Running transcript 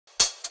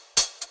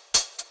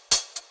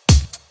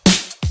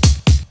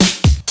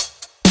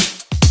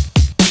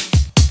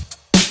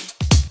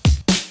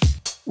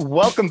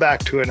Welcome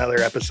back to another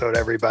episode,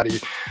 everybody.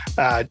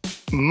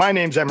 My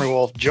name's Emery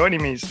Wolf.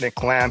 Joining me is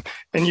Nick Lamb,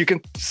 and you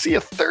can see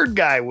a third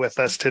guy with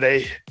us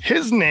today.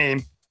 His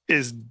name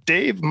is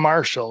Dave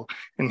Marshall,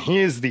 and he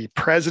is the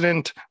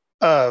president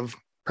or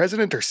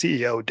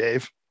CEO,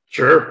 Dave?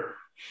 Sure.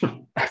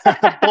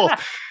 Well,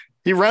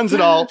 he runs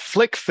it all,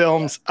 Flic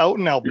Films out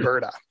in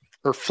Alberta,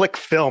 or Flic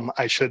Film,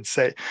 I should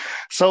say.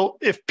 So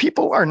if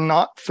people are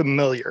not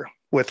familiar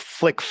with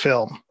Flic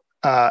Film,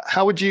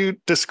 how would you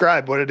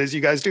describe what it is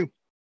you guys do?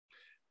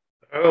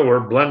 Oh, we're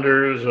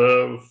blenders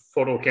of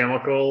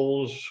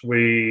photochemicals.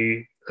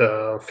 We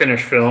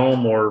finish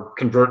film or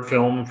convert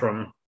film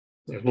from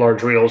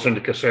large reels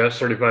into cassettes,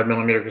 35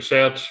 millimeter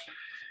cassettes.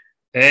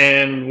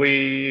 And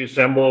we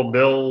assemble,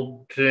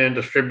 build, and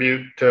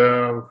distribute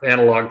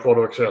analog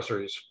photo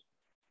accessories.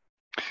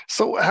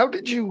 So how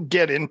did you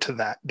get into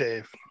that,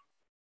 Dave?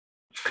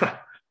 I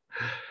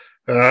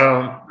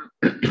have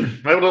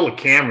a little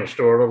camera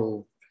store, a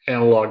little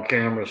analog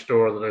camera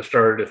store that I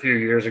started a few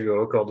years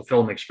ago called the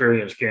Film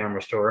Experience Camera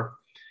Store.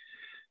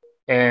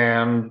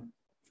 And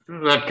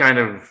that kind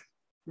of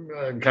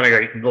got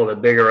a little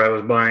bit bigger. I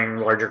was buying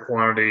larger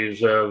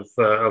quantities of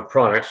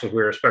products as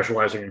we were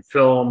specializing in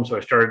film. So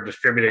I started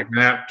distributing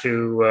that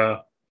to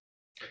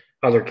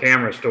other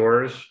camera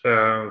stores.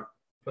 Because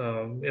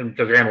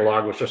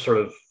analog was just sort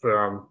of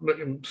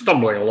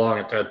stumbling along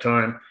at that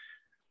time.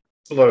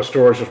 A lot of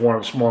stores just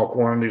wanted small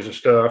quantities of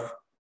stuff.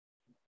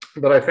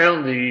 But I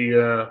found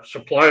the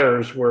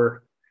suppliers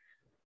were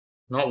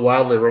not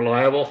wildly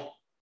reliable.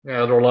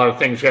 There were a lot of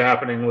things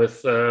happening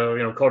with,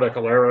 Kodak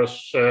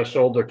Alaris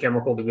sold their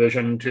chemical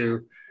division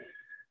to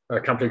a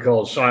company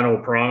called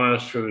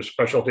Cine, whose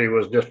specialty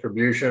was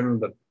distribution,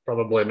 but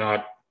probably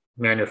not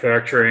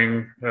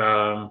manufacturing.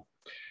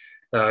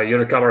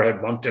 Unicolor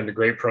had bumped into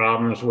great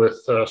problems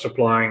with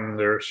supplying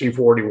their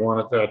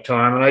C41 at that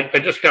time. And I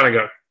just kind of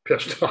got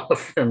pissed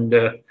off and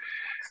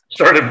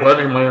started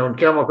blending my own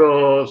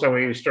chemicals, and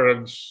we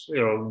started,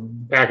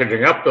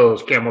 packaging up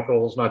those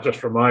chemicals, not just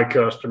for my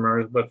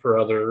customers, but for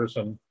others.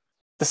 And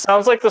this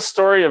sounds like the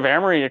story of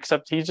Emery,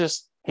 except he's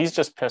just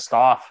pissed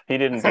off. He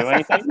didn't do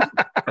anything.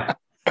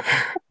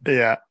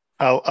 Yeah,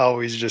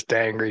 always just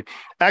angry.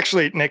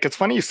 Actually, Nick, it's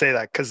funny you say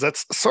that because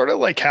that's sort of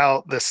like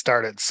how this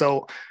started.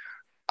 So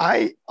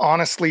I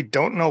honestly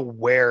don't know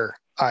where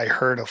I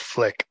heard of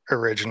Flic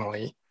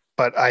originally,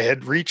 but I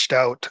had reached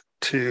out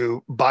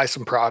to buy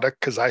some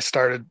product because I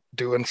started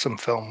doing some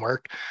film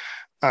work.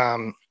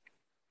 And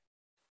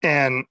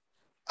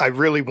I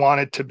really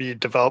wanted to be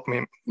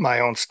developing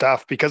my own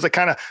stuff because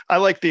I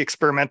like the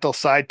experimental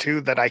side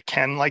too, that I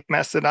can like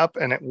mess it up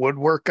and it would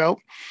work out.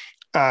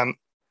 And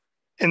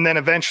then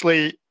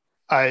eventually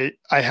I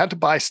had to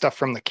buy stuff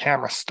from the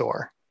camera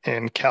store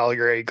in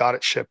Calgary, got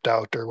it shipped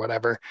out or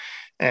whatever.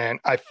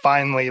 And I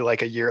finally,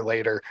 like a year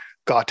later,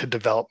 got to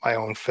develop my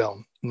own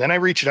film. And then I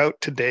reached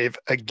out to Dave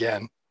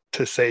again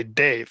to say,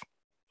 Dave,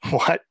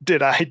 what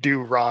did I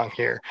do wrong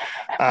here?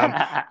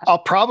 I'll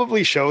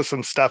probably show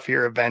some stuff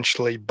here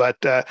eventually, but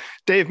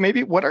Dave,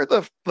 maybe what are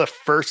the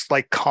first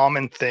like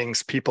common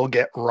things people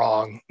get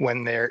wrong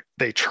when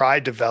they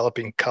try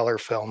developing color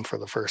film for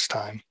the first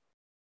time?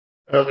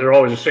 They're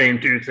always the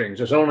same two things.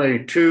 There's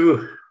only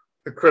two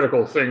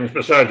critical things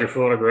besides your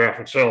photograph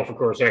itself. Of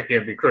course, that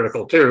can be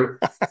critical too.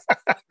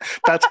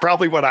 That's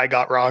probably what I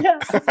got wrong.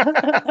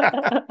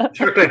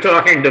 Strictly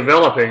talking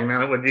developing,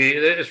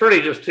 it's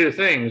really just two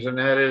things, and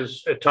that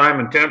is time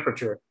and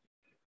temperature.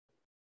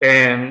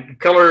 And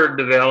color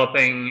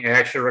developing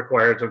actually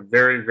requires a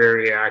very,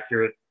 very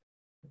accurate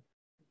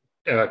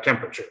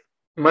temperature,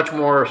 much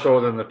more so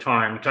than the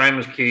time. Time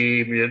is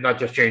key. It not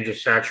just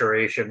changes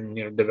saturation,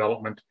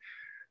 development.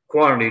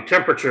 Quantity,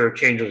 temperature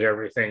changes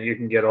everything. You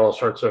can get all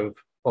sorts of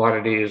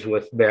oddities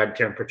with bad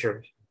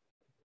temperatures.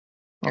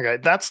 Okay,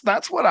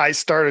 that's what I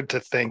started to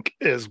think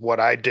is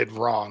what I did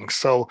wrong.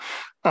 So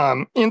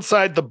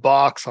inside the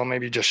box, I'll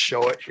maybe just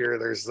show it here.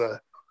 There's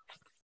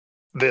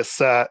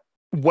this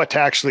what to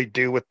actually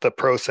do with the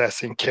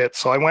processing kit.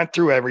 So I went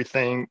through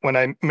everything. When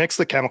I mix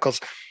the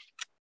chemicals,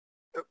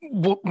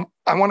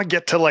 I want to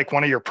get to like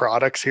one of your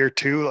products here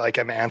too. Like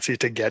I'm antsy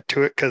to get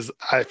to it because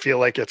I feel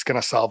like it's going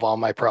to solve all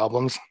my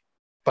problems.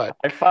 But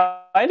I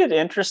find it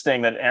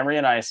interesting that Emery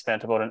and I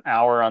spent about an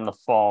hour on the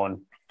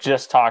phone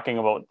just talking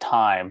about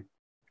time.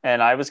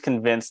 And I was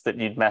convinced that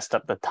you'd messed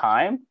up the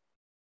time.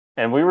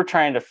 And we were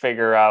trying to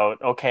figure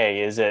out,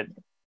 okay, is it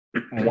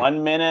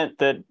 1 minute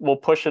that will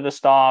push it to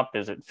stop?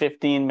 Is it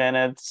 15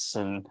 minutes?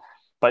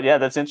 But yeah,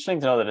 that's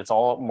interesting to know that it's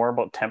all more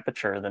about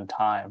temperature than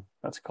time.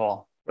 That's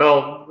cool.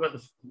 Well,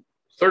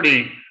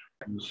 30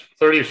 seconds,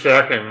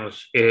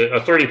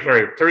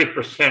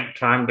 30%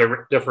 time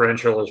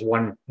differential is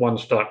one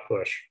stop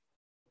push.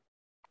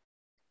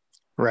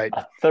 Right.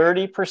 A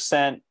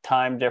 30%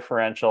 time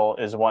differential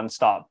is one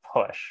stop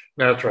push.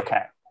 That's right.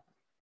 Okay.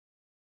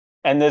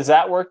 And does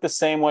that work the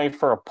same way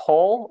for a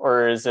pull,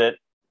 or is it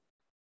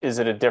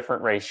a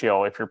different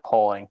ratio if you're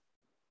pulling?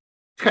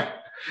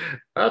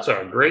 That's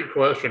a great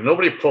question.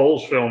 Nobody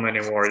pulls film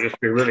anymore. Just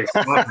be really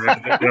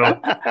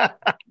confident.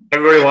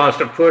 Everybody wants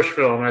to push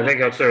film. I think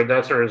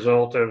that's a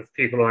result of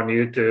people on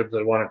YouTube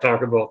that want to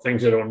talk about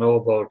things they don't know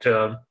about.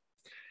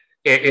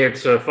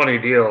 It's a funny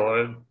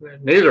deal.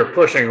 Neither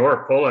pushing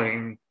or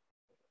pulling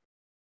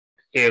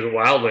is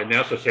wildly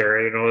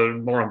necessary.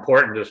 More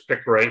important is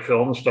pick the right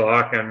film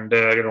stock and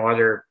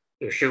either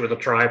shoot with a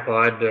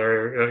tripod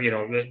or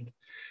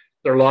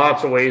there are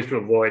lots of ways to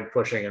avoid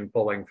pushing and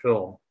pulling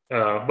film.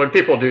 But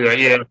people do that.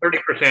 Yeah,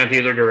 30%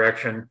 either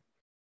direction.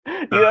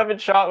 You haven't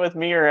shot with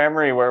me or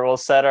Emery where we'll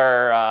set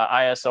our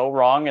ISO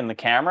wrong in the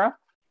camera,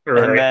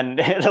 right, and then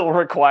it'll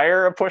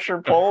require a push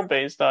or pull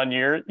based on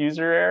your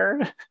user error.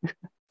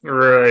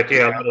 Right.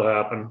 Yeah, that'll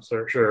happen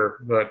for sure.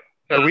 But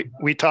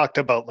we talked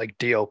about like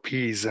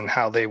DOPs and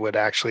how they would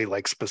actually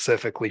like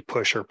specifically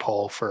push or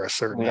pull for a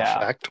certain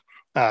effect,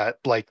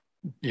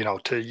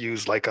 to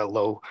use like a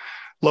low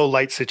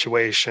light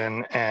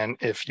situation, and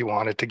if you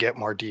wanted to get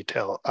more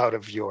detail out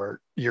of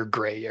your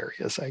gray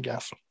areas, I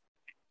guess.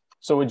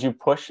 So would you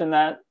push in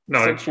that?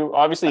 No,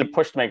 obviously you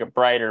push to make it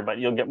brighter, but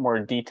you'll get more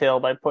detail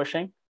by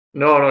pushing.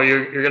 No,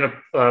 you're gonna.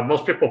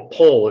 Most people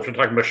pull if you're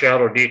talking about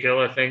shadow detail.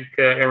 I think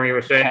Emery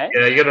was saying,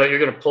 okay. Yeah, you're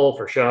gonna pull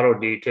for shadow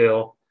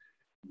detail.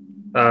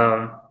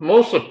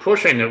 Most of the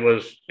pushing that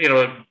was,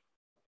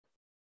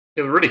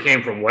 it really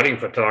came from wedding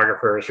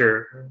photographers.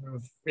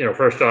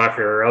 First off,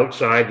 you're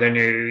outside, then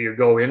you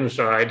go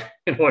inside,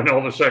 and all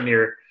of a sudden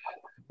you're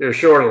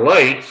short of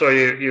light, so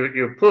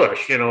you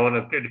push,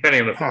 and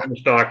depending on the film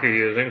stock you're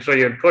using, so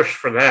you push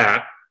for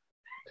that.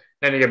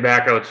 Then you get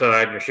back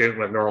outside and you're shooting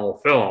with normal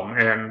film,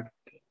 and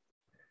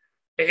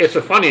it's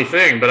a funny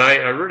thing, but I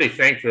really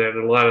think that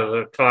a lot of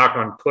the talk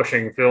on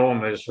pushing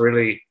film is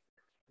really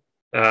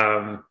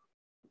a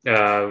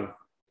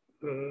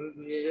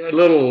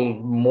little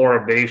more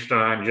based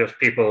on just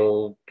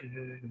people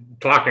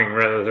talking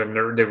rather than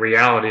the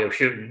reality of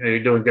shooting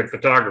and doing good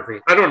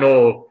photography. I don't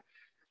know,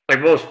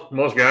 like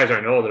most guys I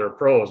know that are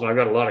pros, and I've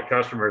got a lot of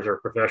customers that are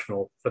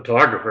professional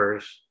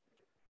photographers.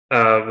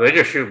 They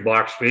just shoot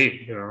box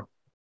speed,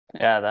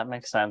 Yeah, that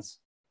makes sense.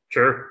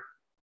 Sure.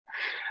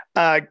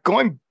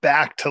 Going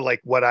back to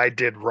like what I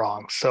did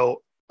wrong.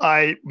 So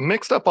I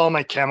mixed up all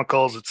my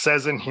chemicals. It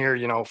says in here,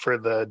 for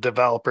the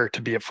developer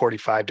to be at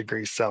 45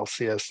 degrees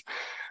Celsius,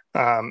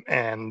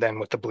 and then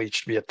with the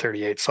bleach to be at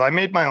 38. So I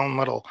made my own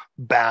little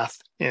bath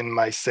in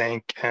my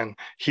sink and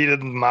heated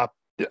them up.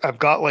 I've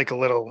got like a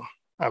little,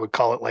 I would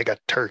call it like a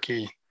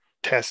turkey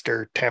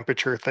tester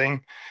temperature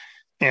thing.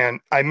 And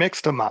I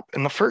mixed them up.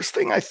 And the first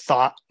thing I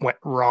thought went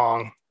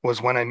wrong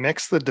was when I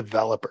mixed the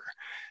developer.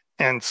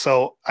 And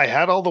so I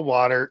had all the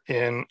water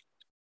in,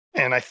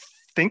 and I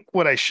think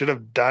what I should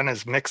have done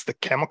is mix the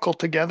chemical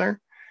together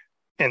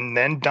and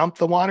then dump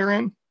the water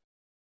in.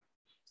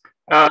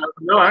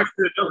 No,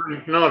 actually, it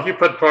doesn't. No, if you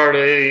put part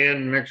A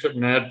in, mix it,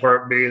 and add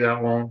part B,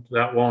 that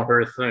won't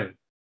hurt a thing.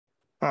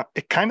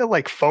 It kind of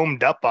like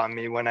foamed up on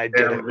me when I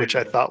did it, which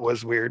I thought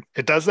was weird.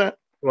 It does that?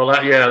 Well,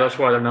 that's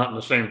why they're not in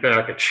the same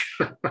package.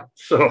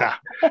 So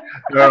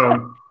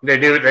they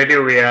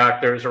do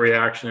react. There's a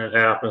reaction that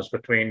happens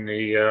between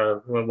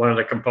the one of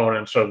the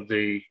components of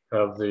the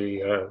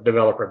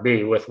developer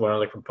B with one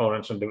of the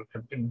components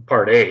in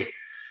part A.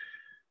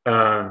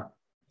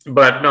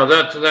 But no,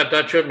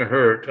 that shouldn't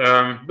hurt.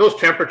 Those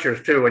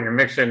temperatures too, when you're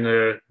mixing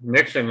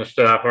the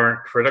stuff,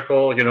 aren't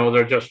critical.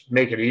 They're just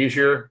make it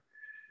easier.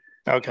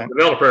 Okay. The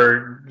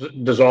developer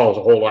dissolves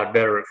a whole lot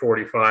better at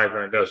 45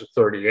 than it does at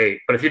 38.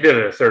 But if you did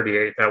it at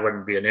 38, that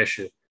wouldn't be an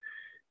issue.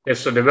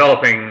 It's the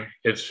developing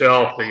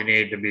itself that you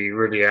need to be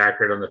really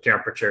accurate on the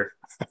temperature.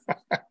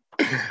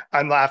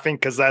 I'm laughing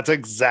because that's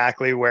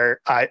exactly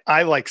where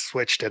I like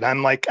switched it.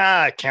 I'm like,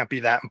 it can't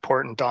be that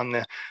important on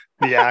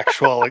the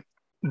actual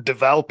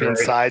developing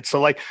side.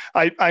 So like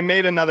I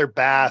made another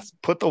bath,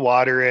 put the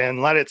water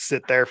in, let it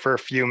sit there for a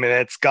few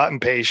minutes, got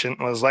impatient,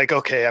 and was like,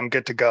 okay, I'm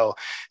good to go.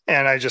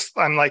 And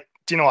I'm like,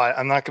 do you know what?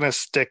 I'm not going to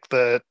stick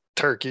the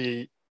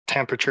turkey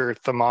temperature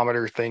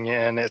thermometer thing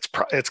in.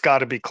 It's got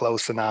to be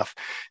close enough,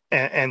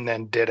 and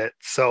then did it.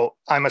 So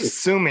I'm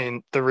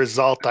assuming the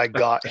result I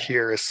got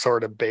here is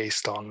sort of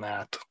based on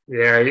that.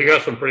 Yeah, you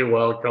got some pretty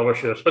wild color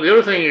shifts. But the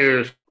other thing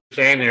you're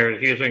saying there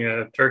is using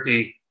a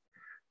turkey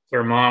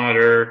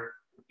thermometer.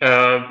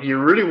 You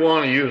really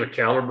want to use a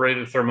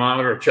calibrated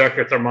thermometer, check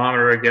your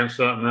thermometer against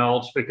something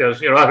else,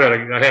 because I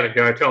had a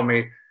guy tell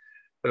me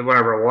with one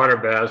of our water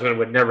baths that it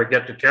would never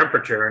get to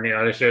temperature, and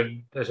I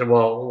said,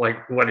 well,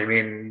 like, what do you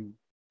mean?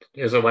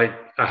 Is it like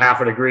a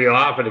half a degree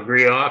off, a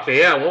degree off? So,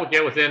 yeah, it won't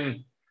get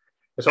within.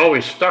 It's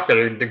always stuck at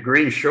a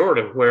degree short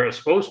of where it's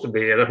supposed to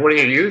be. And what are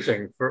you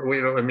using for?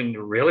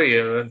 Really,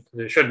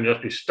 it shouldn't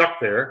just be stuck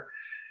there.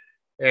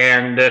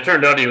 And it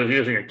turned out he was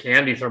using a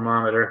candy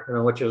thermometer,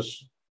 which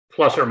is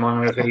plus or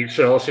minus 8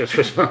 Celsius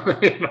or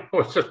something.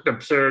 It's just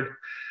absurd.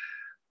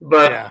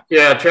 But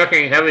yeah,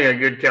 having a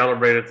good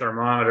calibrated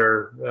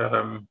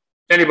thermometer.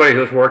 Anybody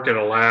who's worked in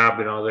a lab,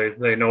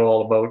 they know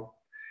all about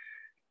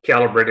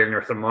calibrating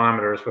their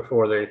thermometers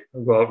before they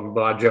go out and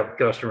bodge up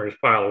customers'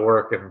 pile of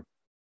work. And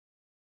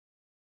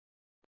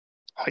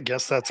I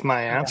guess that's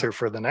my answer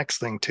for the next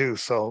thing too.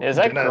 So is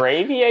that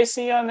gravy I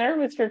see on there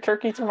with your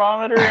turkey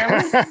thermometer,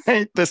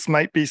 Emery? This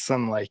might be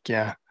some like,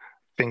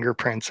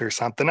 fingerprints or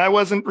something. I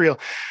wasn't real.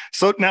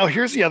 So now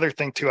here's the other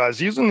thing too. I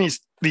was using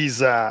these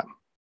kind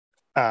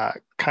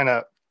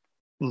of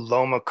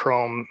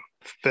Lomachrome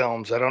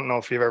films. I don't know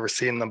if you've ever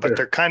seen them, but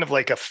they're kind of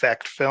like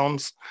effect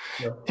films.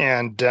 Yeah.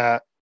 And I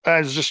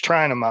was just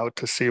trying them out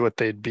to see what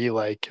they'd be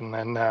like. And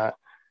then I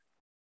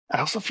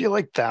also feel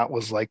like that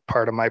was like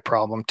part of my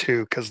problem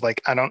too, because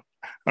like I don't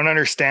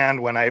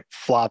understand when I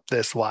flop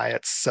this why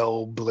it's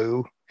so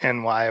blue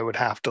and why I would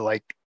have to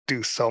like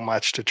do so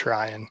much to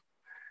try and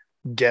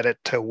get it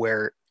to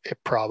where it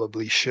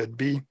probably should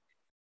be.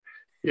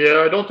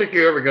 Yeah, I don't think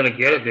you're ever going to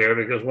get it there,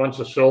 because once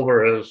the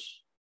silver has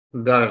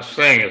done its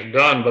thing, it's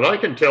done. But I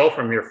can tell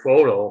from your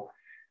photo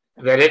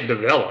that it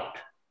developed,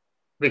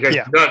 because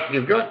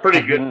you've got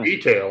pretty good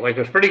detail. Like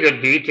there's pretty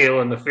good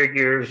detail in the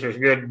figures. There's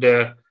good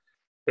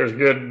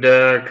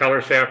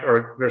color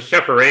or there's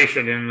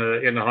separation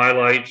in the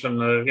highlights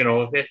and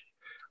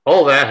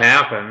all that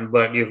happened.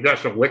 But you've got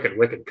some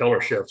wicked color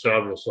shifts,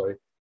 obviously,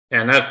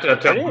 and that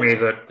tells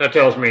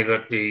me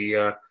that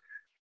the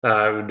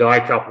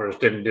die couplers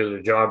didn't do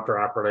the job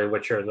properly,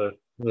 which are the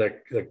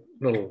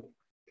little,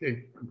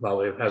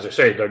 well, as I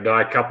say, they're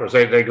die couplers.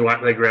 They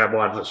grab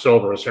onto the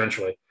silver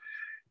essentially.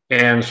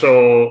 And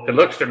so it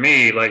looks to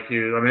me like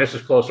this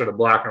is closer to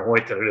black and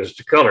white than it is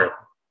to color,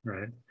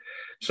 right?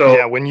 So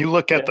yeah, when you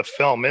look at the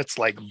film, it's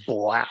like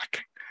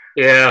black.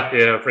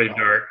 Yeah, pretty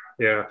dark.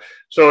 Yeah.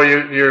 So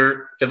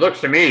it looks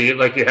to me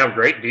like you have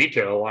great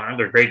detail on it.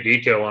 There's great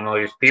detail on all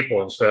these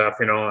people and stuff,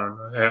 and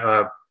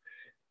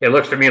it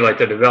looks to me like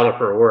the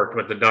developer worked,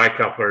 but the die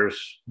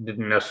couplers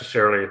didn't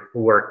necessarily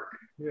work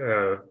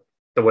the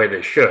way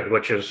they should,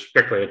 which is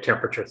strictly a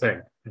temperature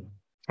thing.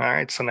 All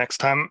right. So next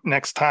time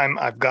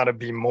I've got to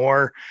be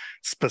more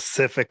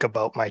specific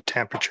about my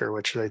temperature,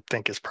 which I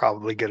think is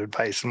probably good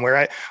advice. And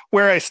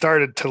where I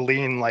started to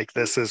lean like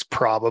this is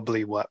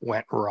probably what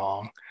went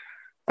wrong.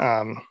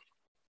 The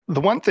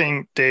one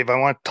thing, Dave, I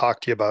want to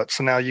talk to you about.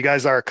 So now you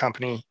guys are a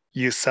company,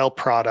 you sell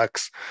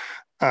products.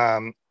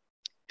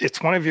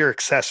 It's one of your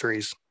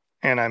accessories,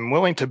 and I'm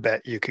willing to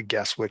bet you could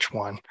guess which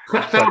one.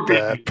 But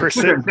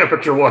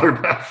temperature water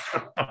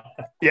bath.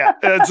 Yeah,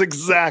 that's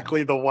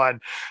exactly the one.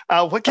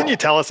 What can you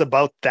tell us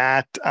about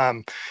that?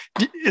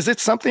 Is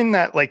it something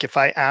that, like, if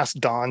I asked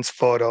Don's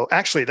photo,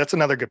 actually, that's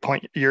another good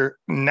point. Your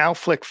now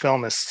Flic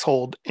film is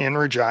sold in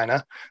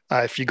Regina.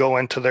 If you go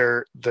into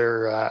their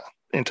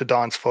into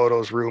Don's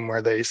photos room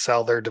where they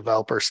sell their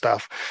developer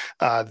stuff,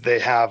 they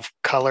have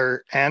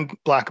color and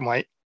black and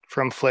white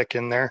from Flic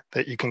in there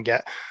that you can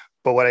get.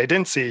 But what I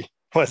didn't see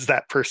was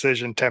that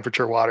precision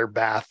temperature water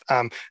bath.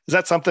 Is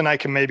that something I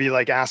can maybe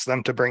like ask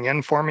them to bring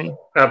in for me?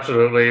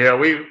 Absolutely. Yeah.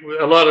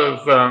 A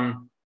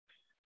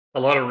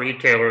lot of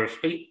retailers,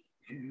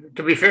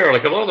 to be fair,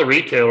 like a lot of the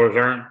retailers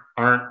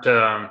aren't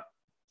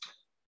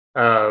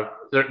they're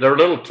a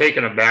little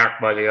taken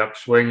aback by the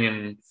upswing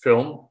in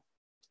film.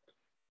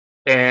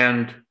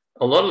 And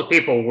a lot of the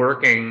people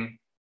working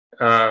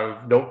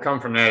don't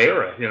come from that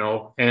era,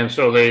 and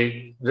so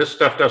this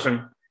stuff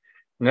doesn't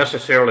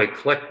necessarily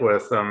click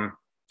with them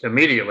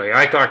immediately.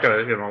 I talk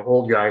to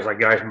old guys, like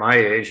guys my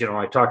age.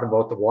 I talk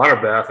about the water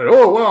bath, and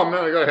oh well,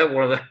 man, I gotta have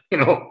one of them.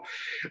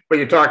 But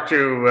you talk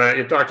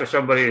to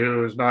somebody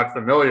who's not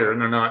familiar,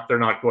 and they're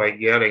not quite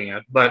getting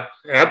it. But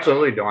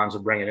absolutely, Don's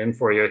will bring it in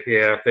for you.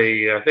 Yeah,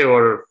 they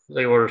order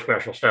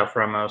special stuff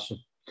from us.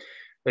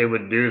 They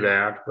would do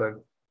that, but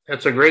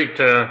it's a great.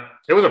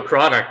 It was a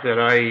product that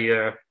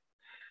I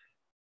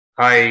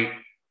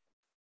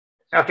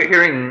after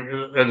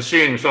hearing and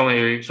seeing so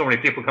many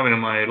people coming to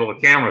my little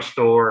camera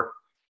store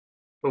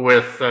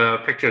with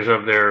pictures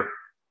of their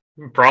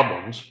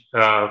problems,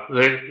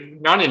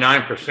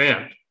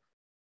 99%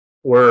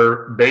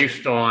 were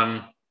based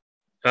on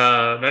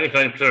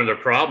 99% of their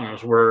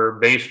problems were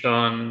based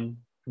on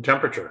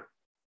temperature.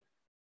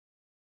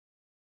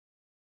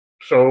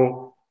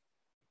 So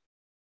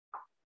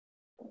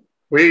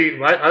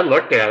I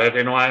looked at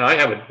it,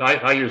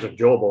 I use a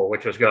Jobo,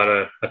 which has got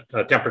a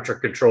temperature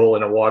control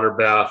and a water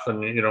bath,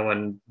 and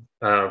even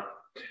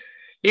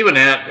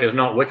that is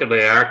not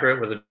wickedly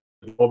accurate with a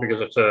Jobo,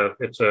 because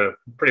it's a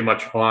pretty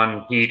much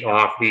on heat,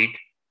 off heat,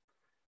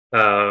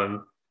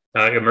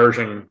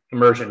 immersion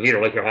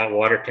heater, like your hot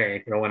water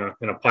tank,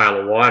 in a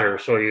pile of water.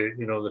 So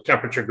the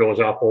temperature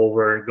goes up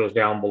over and goes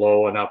down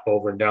below and up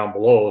over and down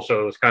below.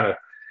 So it's kind of,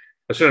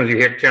 as soon as you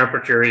hit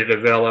temperature, you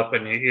develop,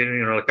 and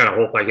you kind of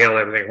hope like hell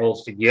everything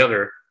holds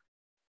together.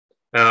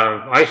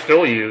 I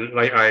still use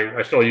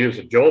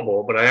a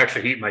Jobo, but I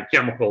actually heat my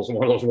chemicals in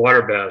one of those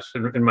water baths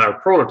in my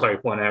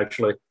prototype one,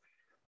 actually,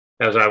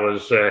 as I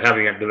was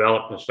having it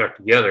developed and stuck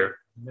together.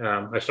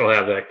 I still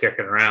have that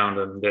kicking around,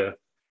 and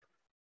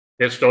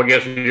it still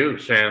gets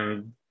use.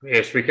 And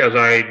it's because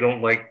I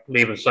don't like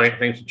leaving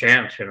things to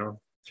chance,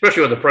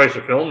 especially with the price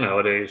of film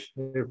nowadays.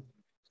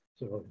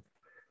 So,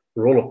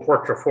 the roll of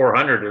Portra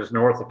 400 is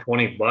north of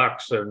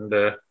 $20, and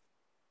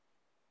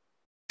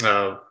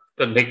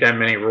doesn't take that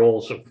many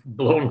rolls of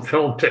blown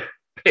film to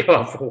pay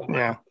off.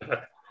 Yeah.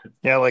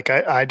 Yeah, like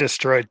I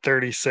destroyed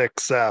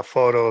 36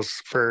 photos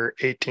for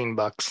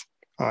 $18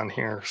 on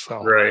here,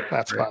 so Right.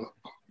 that's Right. fun.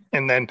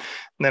 And then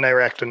I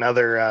wrecked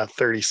another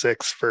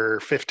 36 for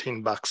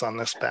 $15 on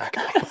this back.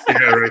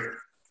 Yeah. Right.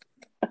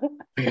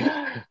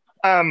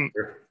 um,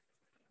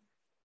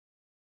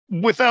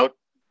 without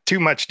too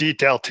much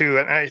detail too,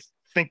 and I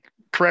think,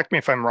 correct me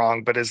if I'm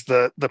wrong, but is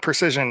the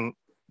precision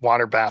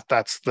water bath,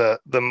 that's the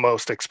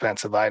most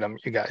expensive item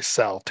you guys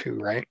sell too,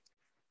 right?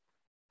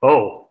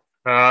 Oh,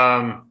 gee,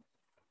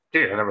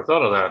 I never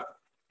thought of that.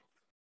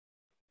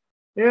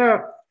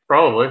 Yeah,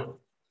 probably.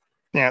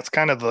 Yeah, it's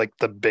kind of like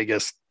the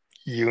biggest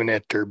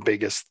unit or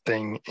biggest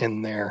thing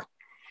in there.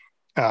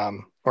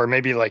 Or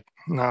maybe like,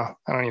 no,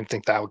 I don't even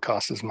think that would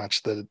cost as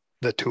much, the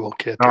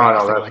toolkit or No, no,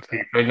 anything that's like that.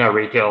 cheap. They now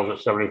retails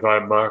at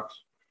 $75.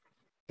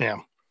 Yeah.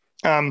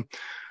 I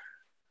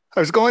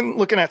was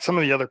looking at some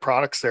of the other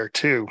products there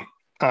too.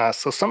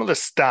 So some of the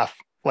stuff,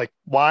 like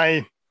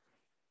why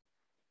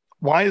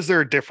is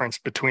there a difference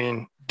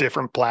between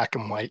different black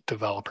and white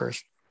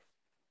developers?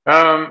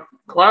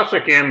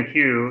 Classic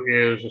MQ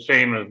is the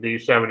same as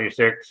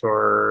D76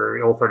 or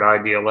Ilford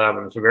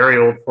ID11. It's a very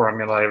old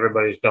formula.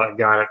 Everybody's got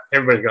it.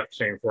 Everybody's got the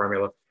same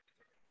formula.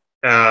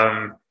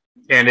 And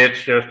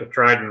it's just a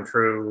tried and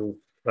true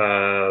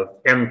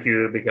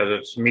MQ because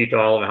it's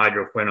metol and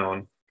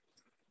hydroquinone.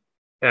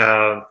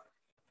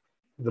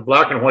 The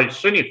black and white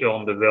Cine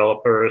film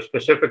developer is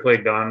specifically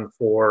done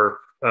for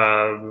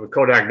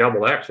Kodak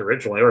Double X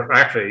originally, or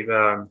actually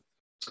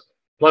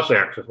Plus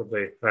X is what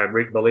I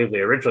believe they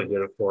originally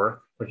did it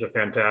for, which is a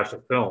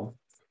fantastic film,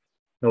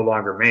 no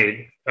longer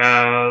made.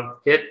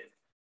 It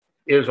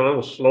is a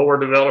little slower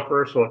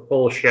developer, so it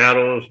pulls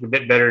shadows a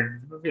bit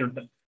better.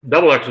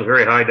 Double X is a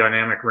very high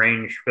dynamic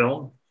range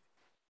film,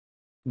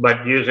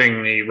 but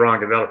using the wrong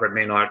developer, it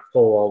may not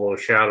pull all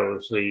those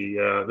shadows.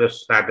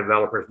 That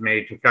developer is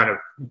made to kind of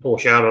pull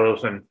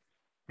shadows and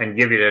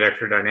give you that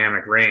extra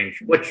dynamic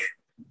range, which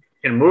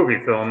in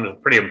movie film is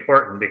pretty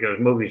important because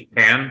movies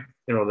pan.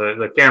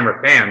 The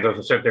camera pan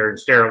doesn't sit there and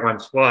stare at one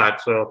spot.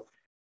 So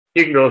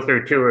you can go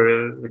through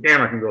the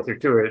camera can go through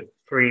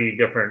 3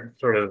 different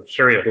sort of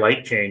serious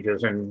light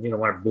changes, and you don't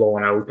want it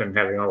blowing out and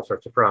having all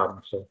sorts of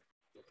problems. So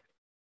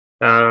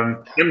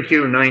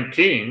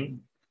MQ19,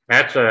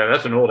 that's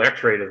an old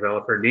X-ray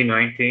developer,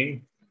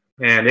 D19,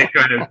 and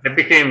it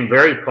became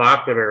very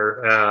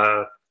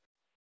popular.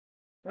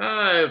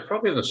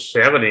 Probably in the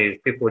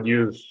 70s, people would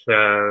use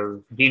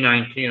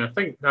D19. I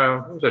think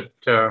was it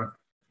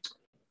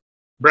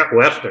Brett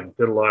Weston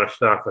did a lot of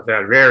stuff with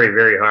that. Very,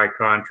 very high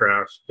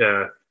contrast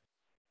a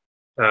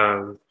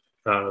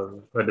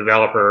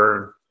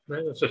developer.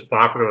 It's just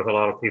popular with a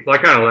lot of people. I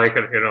kind of like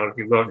it. If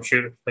you go out and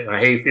shoot a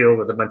hayfield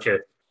with a bunch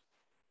of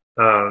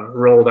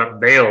rolled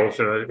up bales,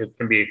 it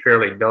can be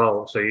fairly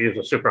dull. So you use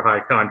a super high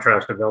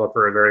contrast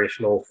developer, a very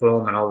slow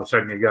film, and all of a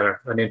sudden you got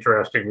an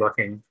interesting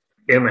looking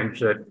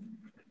image that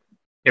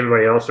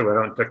everybody else who went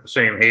out and took the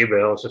same hay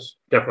bales is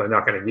definitely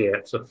not going to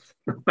get. So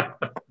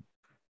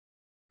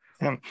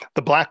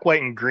the black,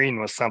 white, and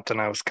green was something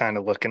I was kind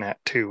of looking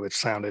at too, which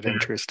sounded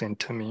interesting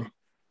to me.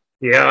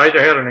 Yeah, I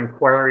had an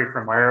inquiry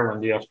from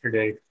Ireland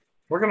yesterday.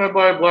 We're going to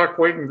buy black,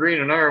 white, and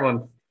green in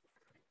Ireland.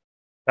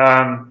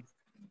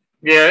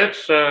 Yeah,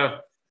 it's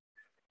our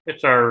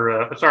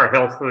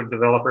health food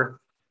developer.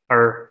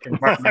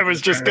 I was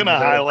just going to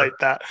highlight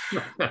that.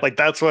 Like,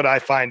 that's what I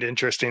find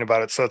interesting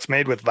about it. So it's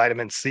made with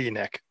vitamin C,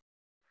 Nick.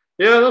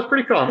 Yeah, that's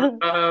pretty common.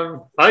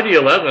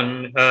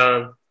 ID11,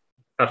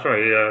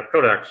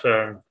 Kodak's,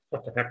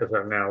 what the heck is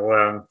that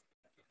now?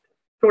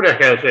 Kodak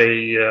has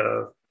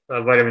a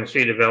vitamin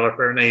C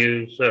developer, and they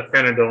use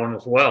phenidone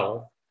as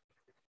well.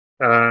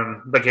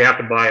 But you have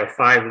to buy a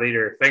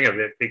 5-liter thing of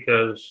it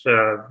because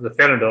the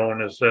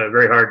phenidone is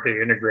very hard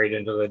to integrate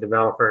into the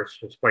developer.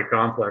 It's quite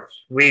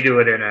complex. We do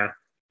it in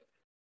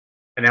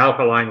an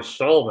alkaline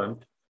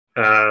solvent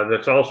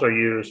that's also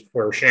used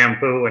for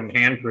shampoo and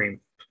hand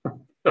cream.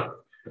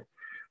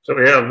 So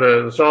we have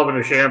the solvent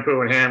of shampoo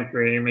and hand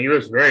cream. We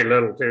use very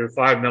little too.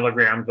 5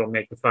 milligrams will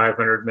make the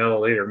 500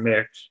 milliliter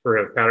mix for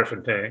a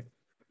Patterson tank.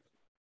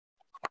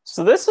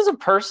 So this is a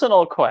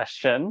personal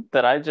question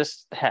that I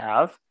just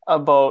have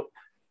about,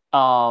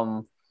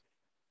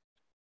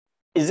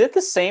 is it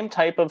the same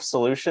type of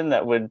solution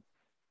that would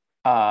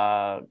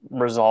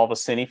resolve a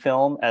cine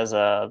film as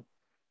a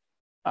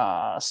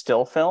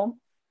still film?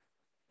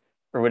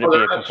 Or would it be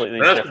a completely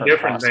different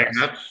process?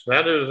 Thing.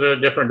 That is a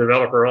different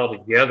developer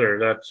altogether.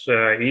 That's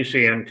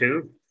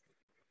ECN2.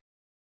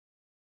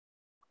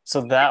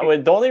 So that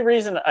would, the only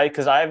reason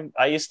because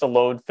I used to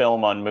load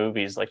film on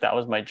movies, like that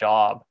was my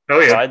job. Oh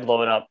yeah. So I'd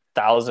load up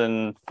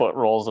 1,000-foot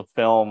rolls of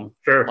film,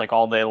 sure, like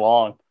all day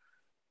long,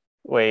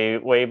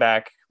 way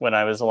back when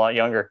I was a lot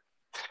younger.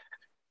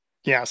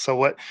 Yeah.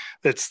 So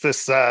it's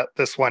this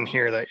one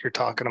here that you're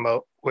talking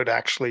about would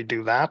actually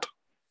do that.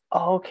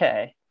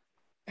 Okay.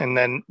 And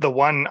then the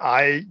one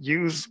I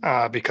use,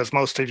 because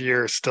most of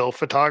your still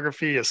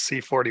photography is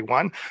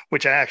C41,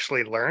 which I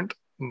actually learned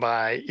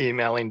by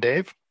emailing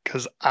Dave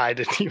because I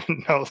didn't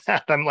even know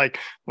that. I'm like,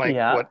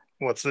 yeah.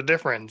 what's the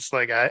difference?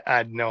 Like I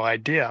had no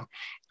idea.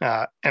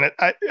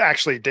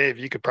 Actually, Dave,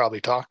 you could probably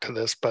talk to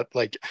this, but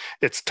like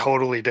it's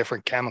totally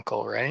different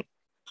chemical, right?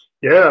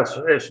 Yeah,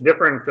 it's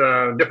different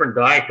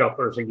dye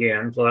couplers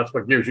again. So that's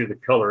what gives you the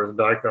color. The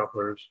dye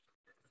couplers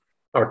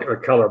or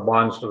color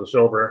bonds to the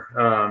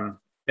silver.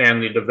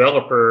 And the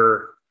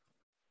developer,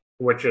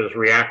 which is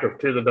reactive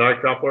to the dye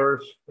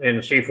couplers in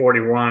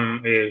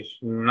C41, is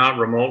not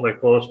remotely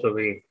close to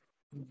the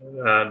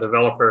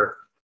developer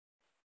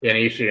in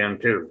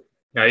ECN2.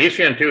 Now,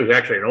 ECN2 is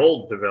actually an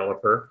old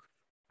developer,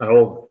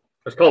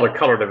 it's called a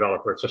color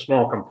developer. It's a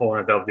small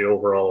component of the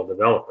overall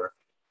developer.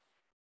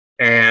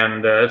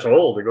 And it's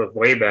old, it goes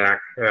way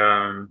back.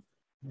 It's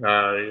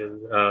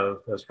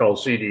called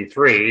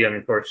CD3. And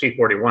of course,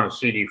 C41 is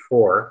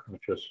CD4,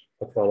 which is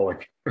the following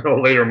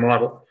later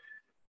model.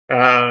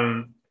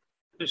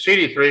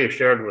 CD3 is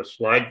shared with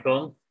slide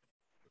film.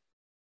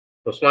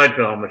 The slide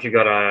film, which you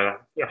got a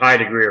high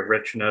degree of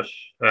richness,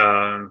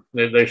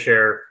 they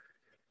share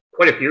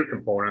quite a few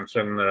components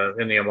in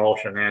the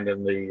emulsion and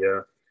in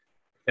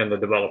the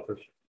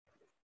developers.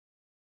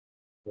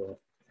 So,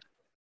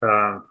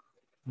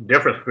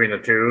 difference between the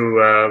two,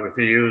 if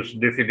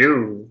you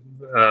do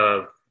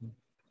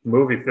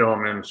movie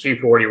film in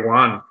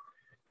C41,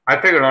 I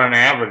figured on an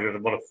average it's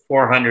about a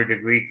 400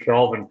 degree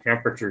Kelvin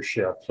temperature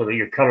shift, so that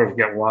your colors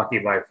get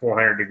wonky by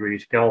 400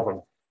 degrees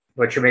Kelvin,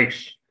 which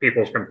makes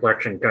people's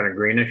complexion kind of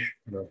greenish.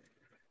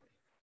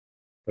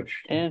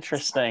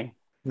 Interesting.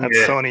 That's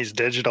Sony's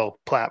digital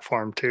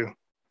platform too.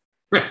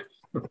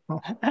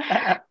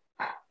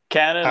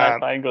 Canon, I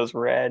find, goes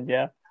red.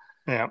 Yeah.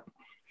 Yeah.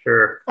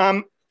 Sure.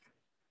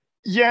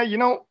 Yeah,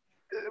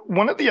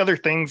 one of the other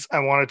things I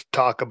wanted to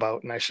talk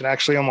about, and I should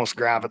actually almost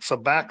grab it. So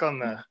back on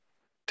the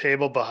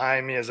table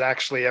behind me is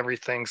actually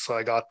everything. So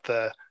I got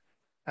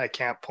I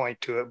can't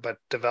point to it, but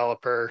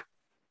developer,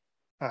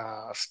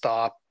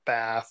 stop,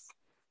 bath,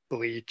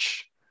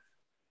 bleach,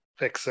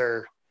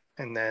 fixer,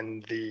 and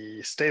then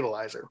the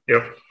stabilizer.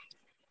 Yep.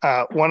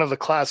 One of the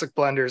classic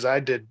blunders I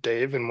did,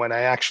 Dave, and when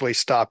I actually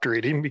stopped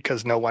reading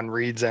because no one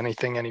reads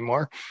anything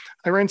anymore,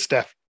 I rinsed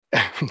the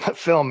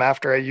film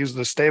after I used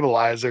the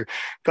stabilizer,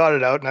 got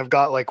it out, and I've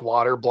got like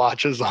water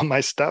blotches on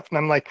my stuff. And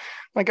I'm like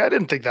I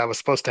didn't think that was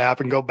supposed to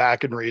happen. Go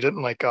back and read it.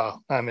 And like, oh,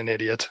 I'm an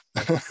idiot.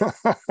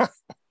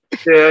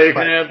 Yeah,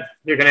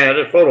 you can add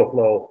a photo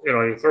flow.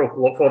 You throw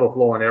photo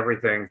flow on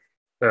everything.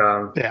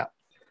 Yeah.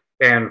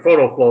 And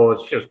photo flow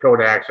is just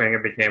Kodak saying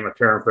it became a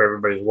term for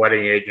everybody's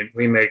wetting agent.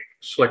 We make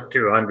Slic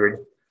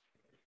 200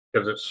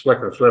 because it's slick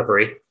and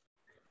slippery,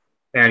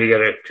 and you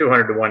get a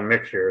 200-to-1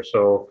 mixture.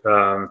 So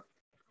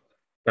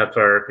that's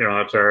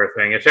our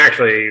thing. It's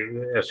actually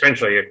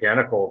essentially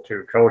identical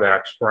to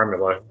Kodak's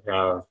formula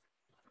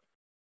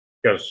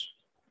because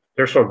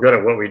they're so good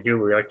at what we do.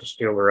 We like to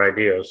steal their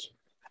ideas.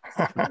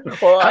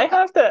 Well, I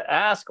have to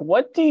ask,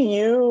 what do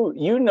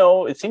you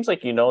know? It seems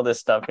like you know this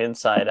stuff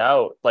inside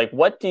out. Like,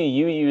 what do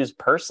you use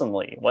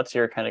personally? What's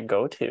your kind of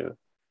go-to?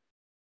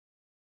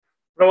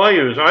 Well,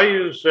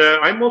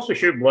 I mostly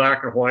shoot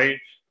black and white.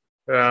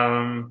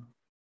 I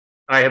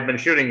have been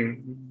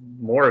shooting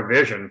more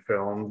Vision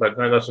film, but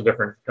that's a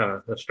different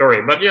kind of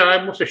story. But yeah,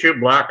 I mostly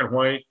shoot black and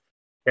white,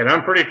 and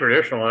I'm pretty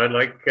traditional. I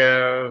like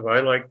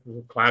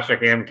classic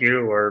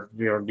MQ or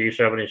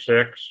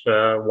D76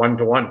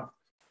 1-to-1.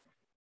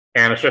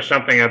 And it's just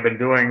something I've been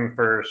doing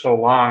for so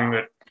long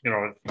that,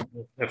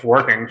 it's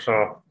working.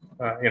 So,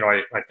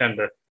 I tend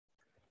to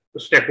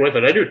stick with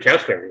it. I do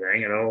test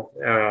everything,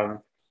 and,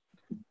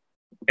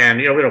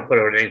 we don't put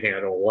out anything I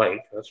don't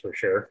like. That's for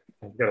sure.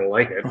 I've got to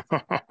like it.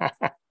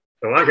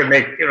 So I could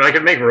make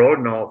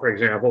Rodinol, for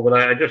example, but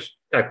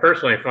I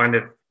personally find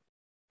it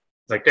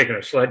like taking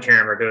a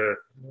sledgehammer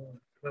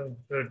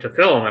to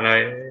film.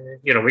 And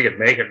we could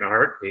make it in a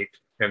heartbeat,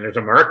 and there's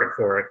a market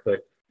for it, but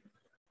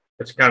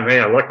it's kind of me.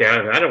 I look at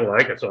it and I don't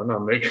like it, so I'm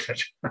not making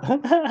it.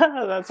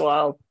 That's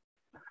wild.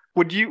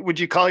 Would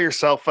you call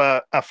yourself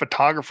a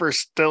photographer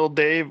still,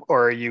 Dave,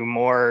 or are you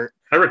more?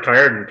 I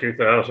retired in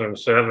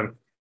 2007.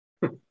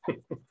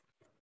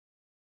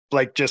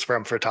 Like just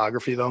from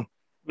photography, though?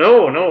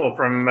 No,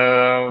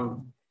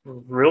 from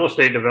real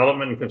estate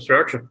development and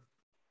construction.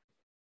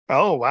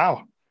 Oh,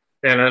 wow!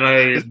 And then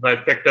I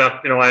picked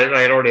up. I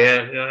had already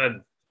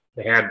had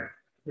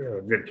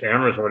good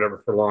cameras or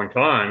whatever for a long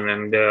time,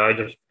 and I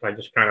just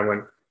kind of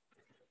went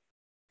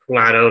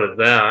flat out at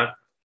that,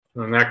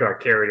 and that got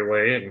carried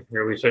away, and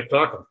here we sit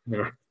talking.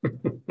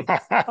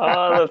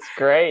 Oh, that's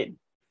great.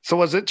 So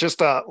was it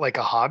just like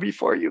a hobby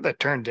for you that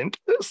turned into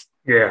this?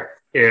 Yeah,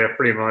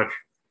 pretty much.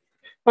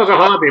 It was a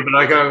hobby, but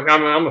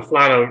I'm a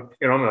flat out,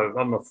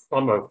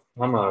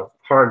 I'm a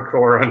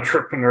hardcore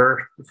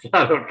entrepreneur,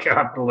 flat out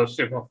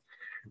capitalist,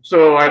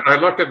 So I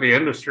looked at the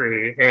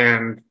industry,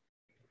 and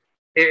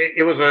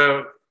it was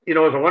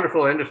a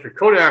wonderful industry.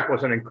 Kodak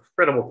was an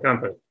incredible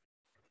company.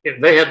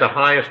 They had the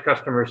highest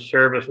customer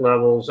service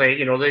levels.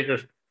 They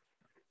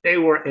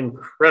were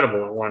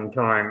incredible at one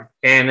time.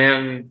 And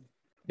then,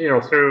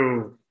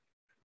 through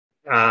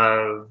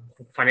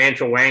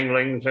financial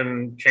wanglings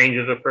and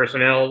changes of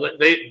personnel.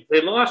 They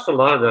lost a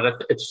lot of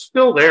that. It's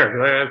still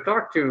there. I've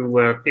talked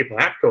to people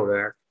at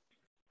Kodak,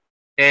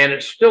 and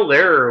it's still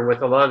there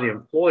with a lot of the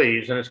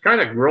employees, and it's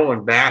kind of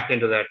growing back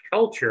into that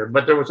culture.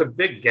 But there was a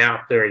big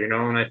gap there, you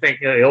know, and I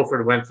think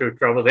Ilford went through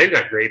trouble. They've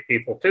got great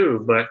people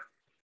too, but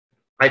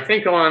I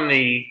think on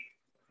the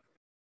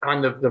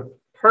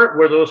part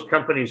where those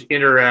companies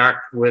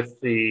interact with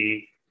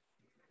the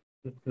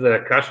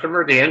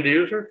customer, the end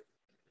user,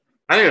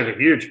 I think there's a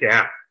huge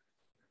gap,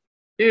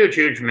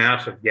 huge,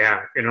 massive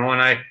gap, you know,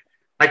 and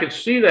I could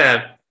see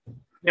that,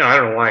 you know, I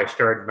don't know why I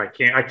started my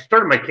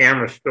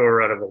camera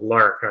store out of a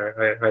lark.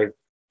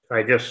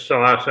 I just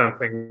saw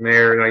something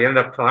there, and I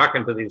ended up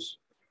talking to these,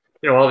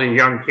 you know, all these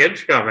young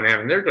kids coming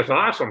in, and they're just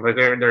awesome.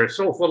 They're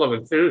so full of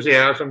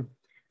enthusiasm,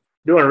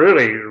 doing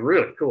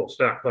really cool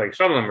stuff. Like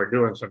some of them are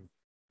doing some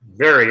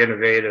very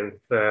innovative,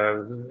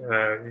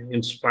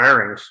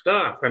 inspiring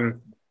stuff,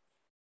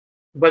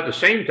 but at the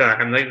same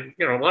time, they,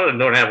 you know, a lot of them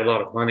don't have a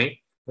lot of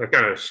money. They're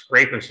kind of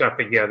scraping stuff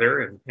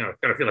together, and, you know,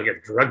 kind of feel like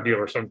a drug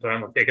dealer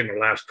sometimes. I'm taking the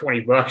last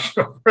 $20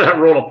 for that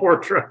roll of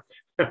portrait.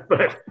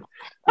 But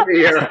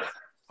the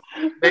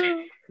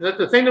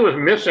thing that was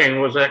missing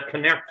was that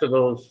connect to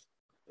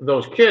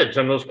those kids,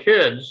 and those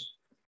kids,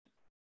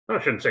 I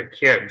shouldn't say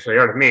kids, they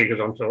are to me because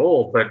I'm so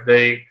old, but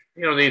they,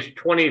 you know, these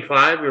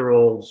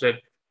 25-year-olds that,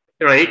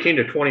 you know, 18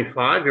 to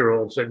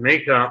 25-year-olds that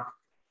make up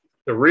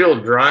the real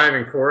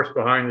driving force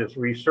behind this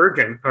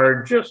resurgence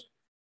are just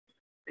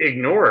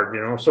ignored,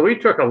 you know. So we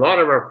took a lot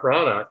of our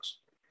products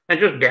and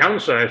just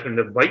downsized them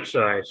to bite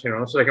size, you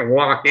know, so they can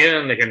walk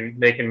in,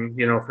 they can,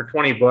 you know, for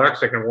 $20,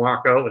 they can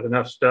walk out with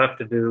enough stuff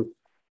to do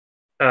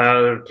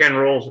 10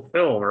 rolls of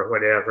film or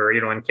whatever,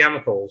 you know, and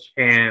chemicals.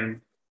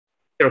 And,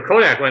 you know,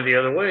 Kodak went the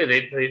other way.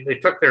 They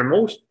took their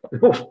most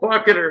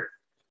popular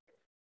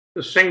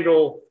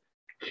single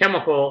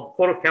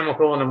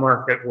photochemical in the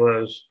market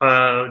was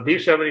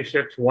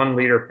D76 1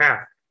 liter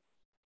pack.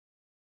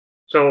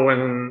 So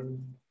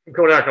when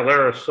Kodak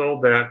Alaris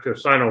sold that to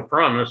Sino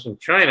Promise in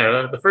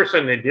China, the first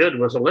thing they did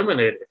was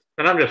eliminate it.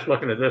 And I'm just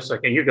looking at this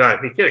like, you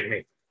gotta be kidding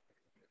me.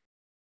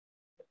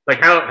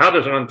 Like, how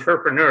does an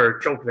entrepreneur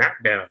choke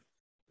that down?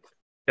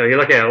 You know, you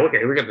look at,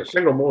 okay, we got the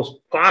single most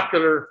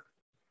popular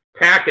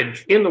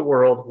package in the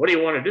world. What do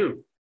you want to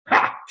do?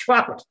 Ha,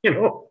 chocolate, you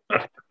know.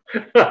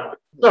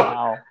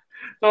 Wow.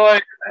 So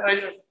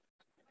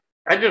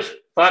I just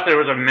thought there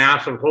was a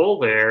massive hole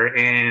there,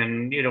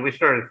 and, you know, we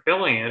started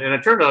filling it, and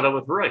it turned out I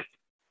was right.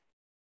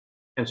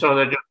 And so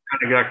that just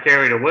kind of got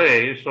carried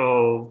away.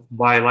 So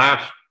by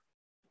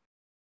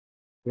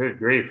good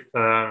grief,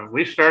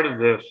 we started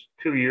this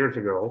 2 years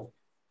ago,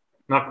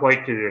 not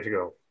quite 2 years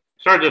ago.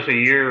 Started this a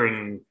year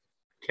and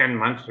 10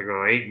 months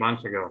ago, 8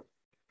 months ago.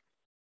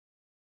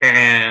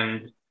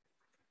 And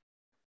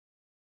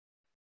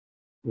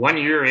 1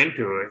 year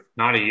into it,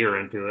 not a year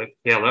into it,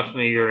 yeah, less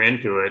than a year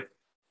into it,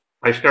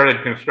 I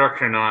started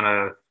construction on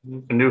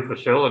a new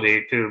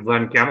facility to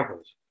blend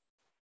chemicals.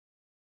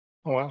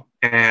 Oh, wow.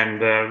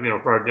 And, you know,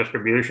 for our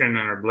distribution and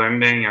our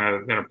blending,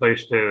 and a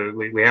place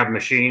we have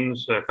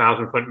machines,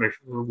 1,000-foot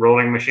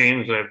rolling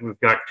machines that we've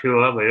got 2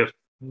 of. We just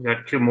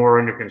got 2 more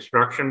under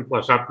construction,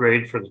 plus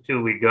upgrades for the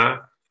 2 we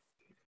got,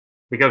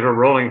 because we're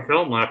rolling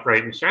film left,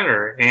 right, and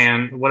center.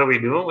 And what are we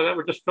doing with it?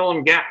 We're just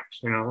filling gaps,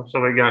 you know. So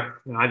we got,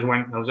 you know, I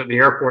was at the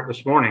airport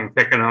this morning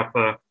picking up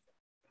a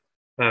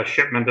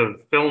shipment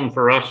of film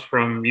for us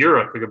from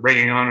Europe. We're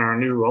bringing on our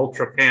new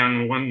Ultra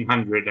Pan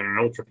 100 and an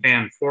Ultra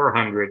Pan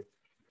 400,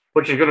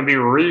 which is going to be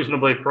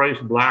reasonably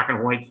priced black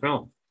and white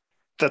film.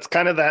 That's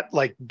kind of that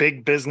like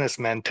big business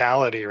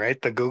mentality,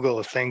 right? The Google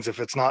of things.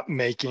 If it's not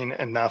making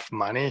enough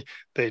money,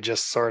 they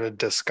just sort of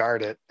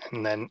discard it.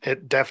 And then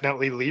it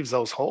definitely leaves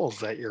those holes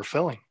that you're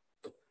filling.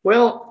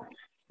 Well,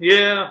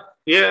 yeah.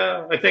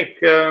 I think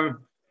it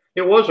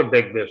was a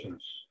big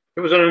business.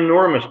 It was an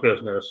enormous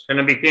business, and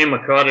it became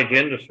a cottage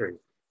industry.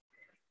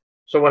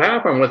 So what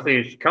happened with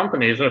these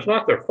companies, and it's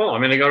not their fault. I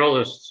mean, they got all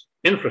this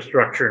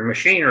infrastructure and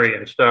machinery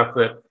and stuff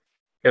that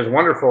is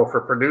wonderful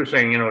for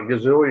producing, you know, a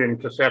gazillion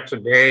cassettes a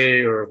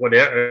day or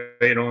whatever,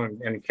 you know,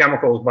 and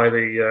chemicals by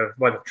the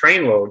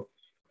trainload.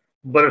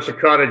 But it's a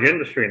cottage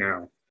industry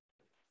now.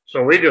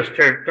 So we just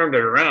turned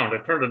it around. I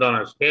turned it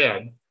on its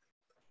head,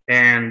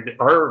 and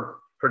our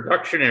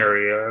production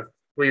area,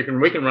 where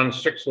we can run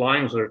 6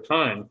 lines at a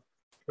time,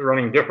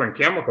 running different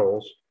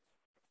chemicals,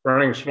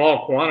 running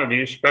small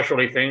quantities,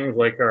 specialty things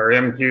like our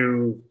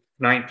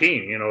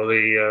MQ-19, you know,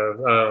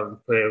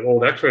 the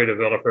old X-ray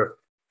developer.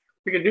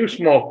 We could do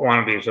small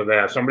quantities of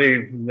that.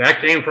 That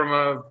came from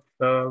a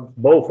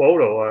Bo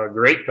Photo, a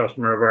great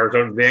customer of ours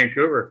out in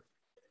Vancouver.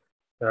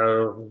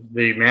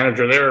 The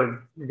manager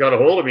there got a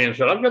hold of me and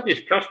said, I've got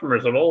these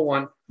customers that all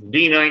want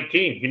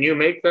D19. Can you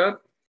make that?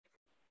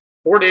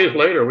 4 days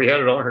later, we had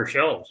it on her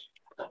shelves.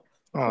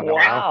 Oh, no.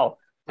 Wow.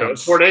 So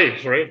 4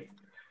 days, right?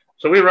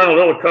 So we run a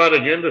little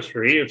cottage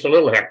industry. It's a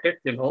little hectic,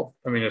 you know.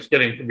 I mean, it's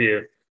getting to be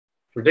a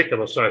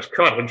ridiculous sized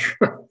cottage.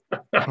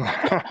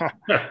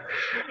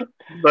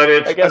 But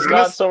it's, I guess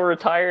not so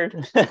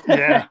retired.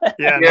 yeah,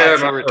 not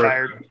so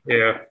retired.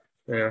 Yeah.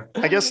 Yeah.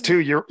 I guess too,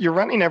 you're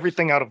running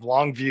everything out of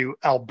Longview,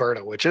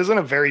 Alberta, which isn't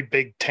a very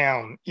big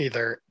town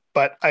either.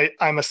 But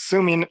I'm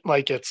assuming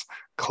like it's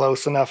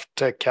close enough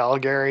to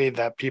Calgary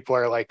that people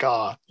are like,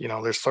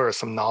 there's sort of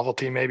some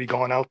novelty maybe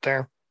going out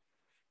there.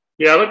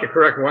 Yeah, I'd like to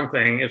correct one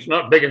thing. It's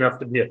not big enough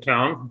to be a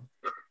town.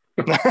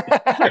 When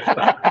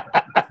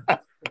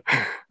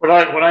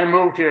I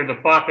moved here, the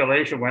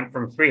population went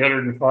from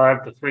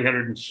 305 to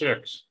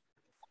 306.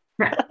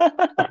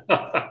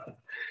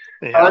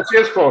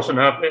 It's close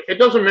enough. It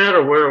doesn't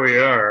matter where we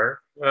are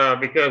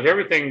because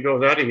everything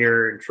goes out of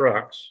here in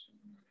trucks,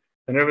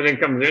 and everything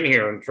comes in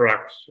here in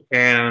trucks,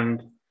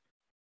 and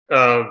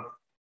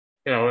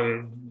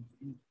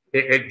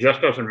it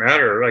just doesn't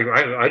matter. Like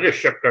I just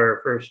shipped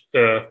our first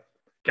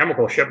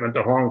chemical shipment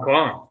to Hong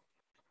Kong.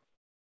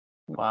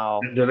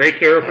 Wow. Do they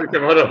care if we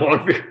come out of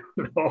Longview?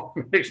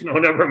 No,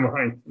 never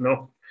mind.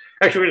 No.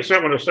 Actually, we just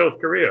sent one to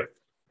South Korea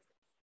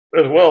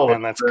as well.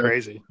 Man, that's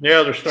crazy.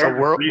 Yeah, they're starting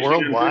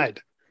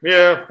worldwide.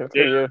 Yeah.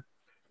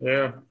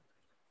 Yeah.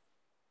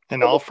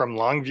 And all from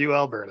Longview,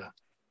 Alberta.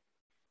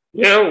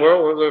 Yeah,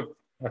 well,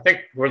 I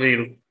think we're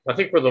the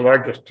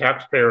largest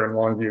taxpayer in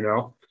Longview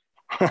now.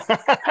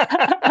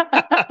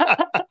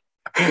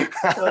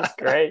 That's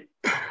great.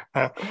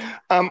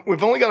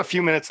 We've only got a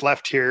few minutes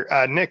left here.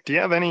 Nick, do you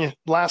have any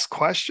last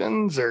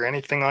questions or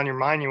anything on your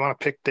mind you want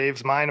to pick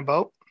Dave's mind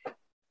about?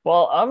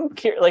 Well, I'm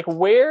curious, like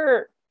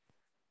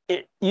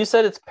you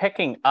said it's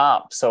picking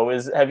up. So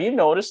have you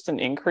noticed an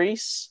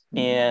increase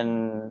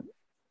in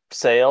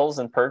sales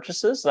and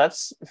purchases?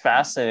 That's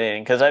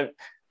fascinating because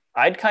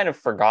I'd kind of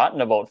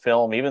forgotten about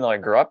film, even though I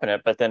grew up in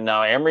it. But then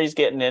now Emery's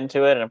getting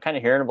into it, and I'm kind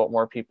of hearing about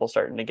more people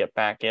starting to get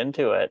back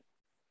into it.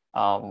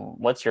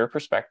 What's your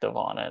perspective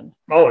on it?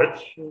 Oh,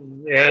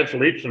 it's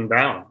leaps and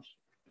bounds.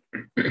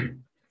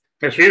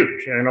 It's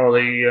huge.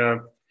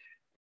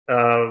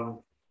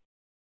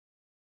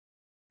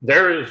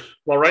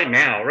 Right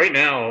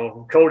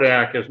now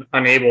Kodak is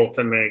unable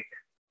to make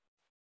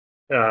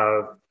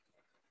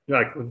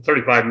like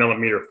 35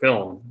 millimeter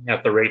film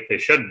at the rate they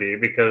should be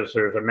because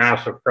there's a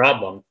massive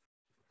problem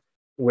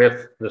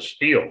with the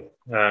steel.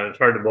 It's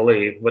hard to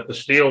believe, but the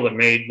steel that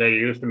they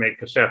used to make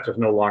cassettes is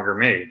no longer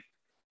made.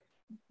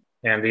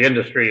 And the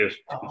industry is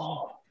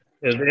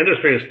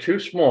too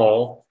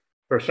small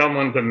for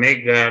someone to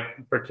make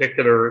that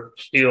particular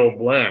steel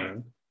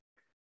blend.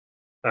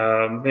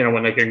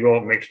 When they can go out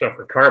and make stuff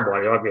for car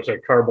body,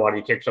 obviously car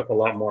body takes up a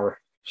lot more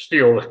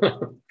steel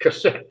than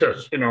cassette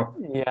does,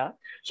 Yeah.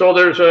 So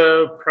there's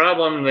a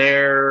problem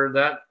there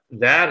that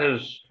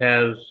has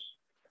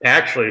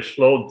actually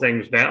slowed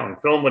things down.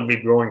 Film would be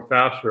growing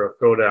faster if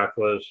Kodak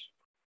was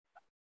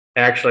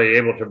actually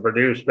able to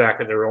produce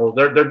back at their old.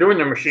 They're doing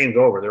the machines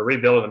over. They're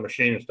rebuilding the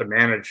machines to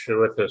manage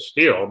with the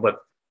steel, but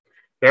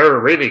they're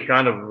really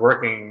kind of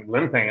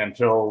limping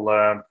until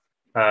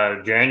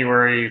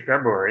January,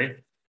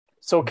 February.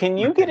 So can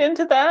you get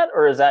into that,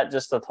 or is that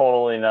just a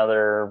totally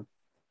another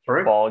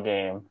ball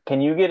game?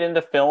 Can you get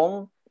into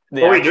film?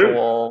 We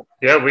do.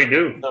 Yeah, we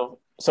do.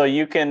 So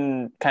you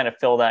can kind of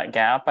fill that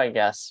gap, I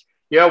guess.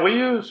 Yeah, we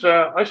use.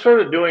 I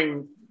started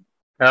doing.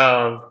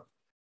 We're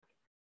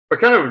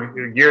kind of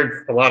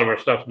geared. A lot of our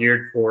stuff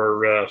geared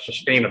for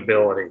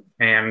sustainability,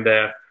 and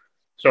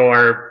so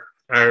our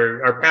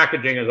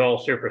packaging is all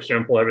super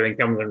simple. Everything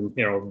comes in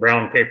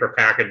brown paper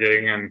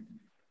packaging and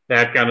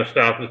that kind of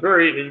stuff.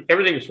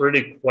 Everything's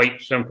really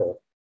quite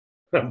simple.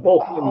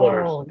 Both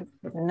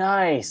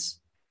nice.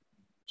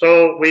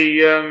 So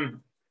we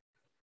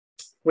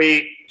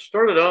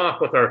started off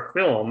with our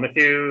film. If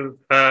you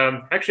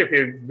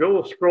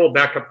go scroll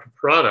back up to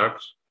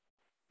products,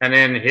 and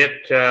then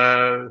hit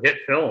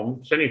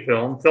film,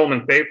 Cine film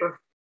and paper,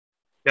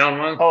 down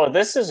one. Oh,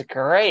 this is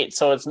great.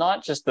 So it's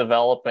not just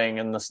developing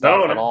and the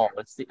stuff at all.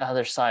 It's the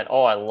other side.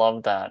 Oh, I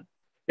love that.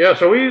 Yeah,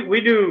 so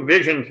we do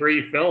Vision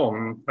 3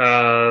 film.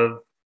 Vision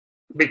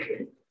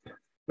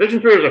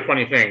 3 is a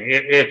funny thing.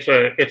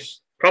 It's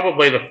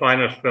probably the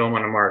finest film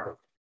on the market.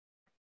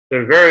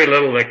 There's very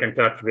little that can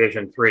touch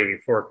Vision 3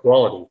 for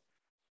quality,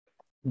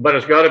 but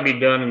it's got to be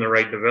done in the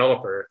right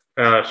developer.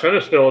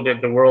 Cinestill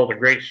did the world a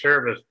great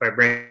service by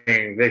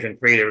bringing Vision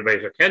 3 to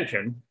everybody's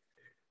attention.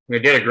 They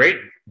did a great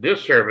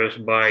disservice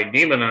by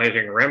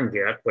demonizing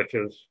RemJet, which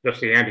is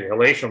just the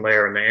anti-halation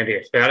layer and the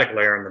anti-static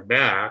layer in the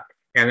back,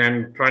 and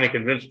then trying to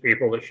convince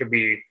people that should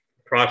be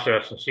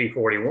processed in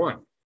C41.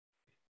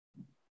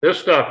 This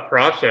stuff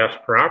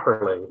processed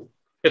properly,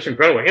 it's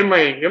incredible. In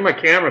my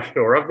camera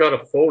store, I've got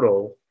a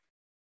photo.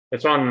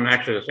 It's on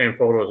actually the same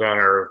photos on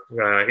our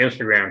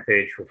Instagram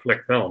page for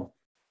Flic Film.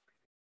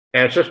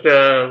 And it's just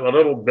a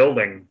little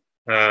building,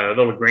 a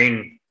little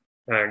grain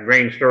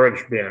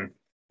storage bin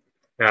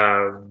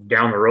down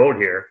the road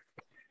here.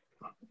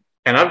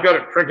 And I've got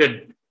it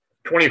printed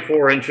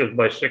 24 inches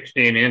by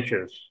 16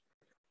 inches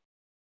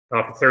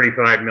off of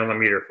 35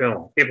 millimeter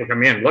film. People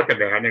come in, look at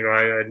that, and they go,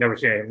 I'd never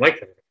seen anything like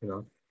that,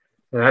 And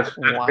that's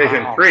wow.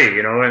 Vision 3,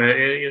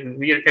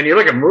 and you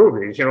look at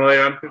movies, I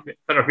don't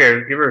know if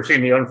you've ever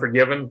seen The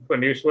Unforgiven,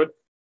 Clint Eastwood.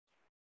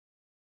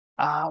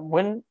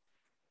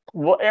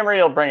 Well,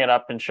 Emery will bring it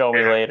up and show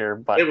me later.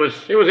 But it was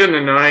in the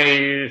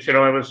 90s. You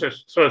know, it was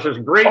just so it's this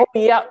great. Oh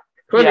yeah,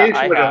 Clint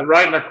Eastwood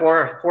riding a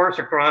horse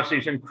across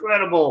these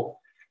incredible,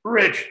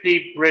 rich,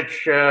 deep,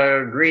 rich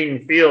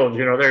green fields.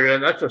 You know,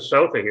 that's just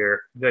south of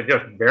here. They're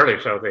just barely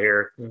south of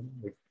here.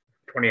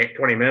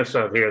 20 minutes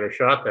south of here. They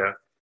shot that.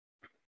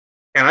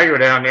 And I go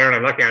down there and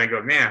I look at it and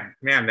go, man,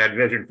 that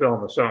Vision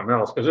film is something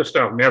else, because this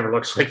stuff never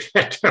looks like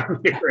that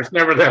down here. It's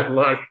never that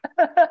lush.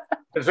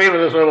 It's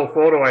even this little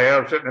photo I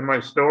have sitting in my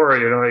store.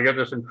 You know, you get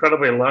this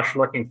incredibly lush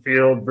looking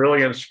field,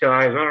 brilliant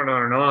skies, on and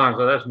on and on.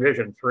 So that's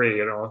Vision 3,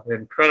 you know,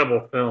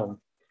 incredible film.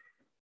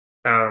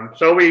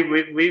 So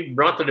we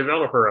brought the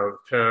developer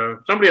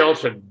out. Somebody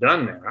else had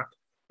done that.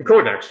 The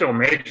Kodak still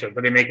makes it,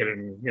 but they make it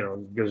in, you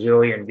know,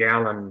 gazillion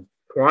gallon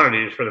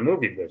quantities for the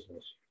movie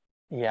business.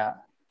 Yeah.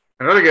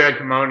 Another guy had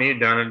come out and he'd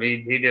done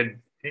it.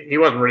 He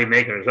wasn't really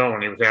making his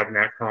own. He was having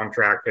that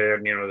contracted,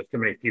 and, you know, there's too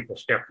many people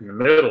stepped in the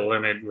middle,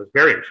 and it was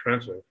very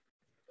expensive.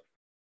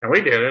 And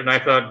we did it, and I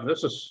thought,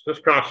 this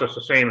costs us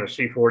the same as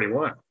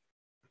C41.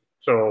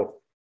 So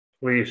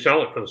we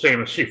sell it for the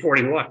same as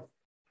C41.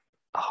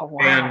 Oh,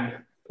 wow.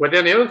 But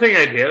then the other thing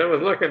I did, I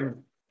was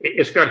looking,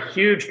 it's got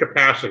huge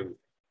capacity.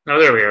 Now,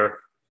 there we are.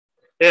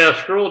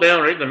 Yeah, scroll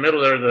down right in the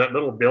middle there, that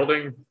little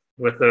building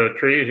with the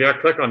trees. Yeah,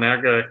 click on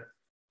that guy.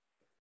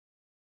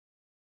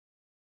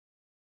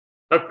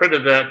 I've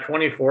printed that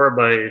 24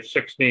 by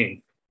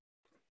 16.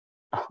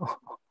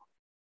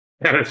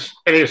 And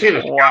you see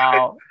the sky.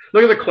 Wow.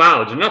 Look at the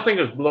clouds. Nothing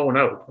is blown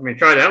out. I mean,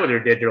 try that with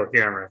your digital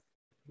camera.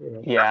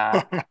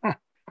 Yeah.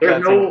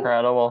 That's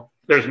incredible.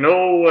 There's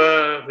no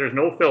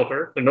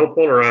filter. There's no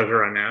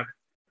polarizer on that.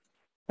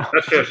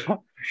 That's just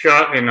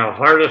shot in the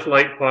hardest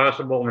light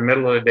possible in the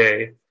middle of the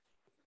day.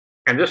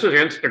 And this is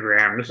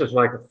Instagram. This is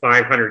like a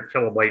 500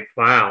 kilobyte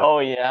file. Oh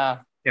yeah.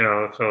 You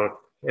know, so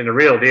in the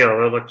real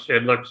deal,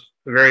 it looks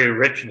very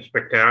rich and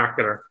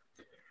spectacular.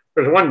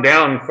 There's one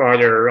down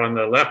farther on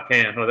the left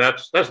hand. Oh,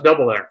 that's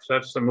Double X.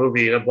 That's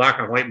the black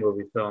and white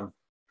movie film.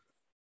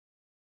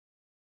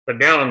 But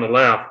down on the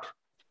left,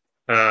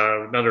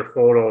 another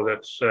photo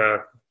that's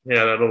that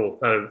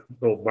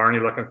little Barney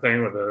looking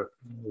thing with a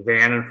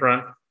van in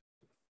front.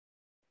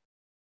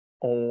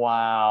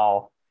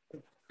 Wow.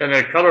 And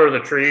the color of the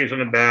trees in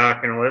the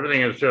back, you know,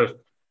 everything is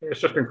it's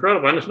just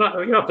incredible. And it's not,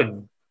 you don't have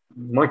to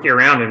monkey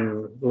around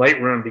in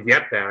Lightroom to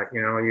get that.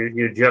 You know,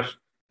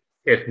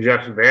 it's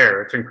just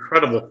there. It's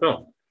incredible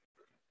film.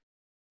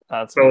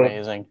 That's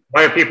amazing.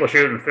 Why are people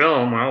shooting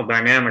film? Well,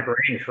 dynamic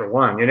range for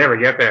one. You never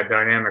get that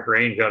dynamic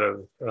range out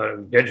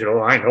of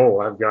digital. I know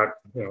I've got,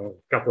 you know,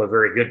 a couple of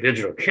very good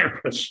digital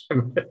cameras. I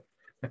know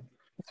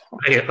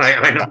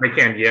I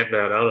can't get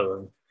that out of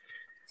them.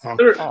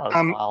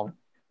 Wow.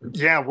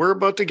 Yeah, we're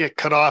about to get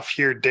cut off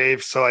here,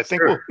 Dave. So I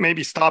think we'll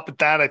maybe stop at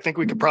that. I think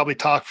we could probably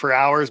talk for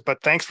hours,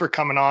 but thanks for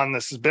coming on.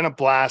 This has been a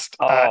blast.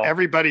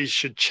 Everybody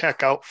should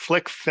check out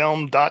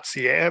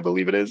flicfilm.ca, I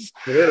believe it is.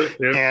 It is,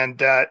 yeah.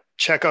 And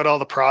check out all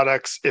the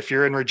products. If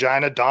you're in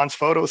Regina, Don's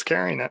Photos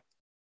carrying it.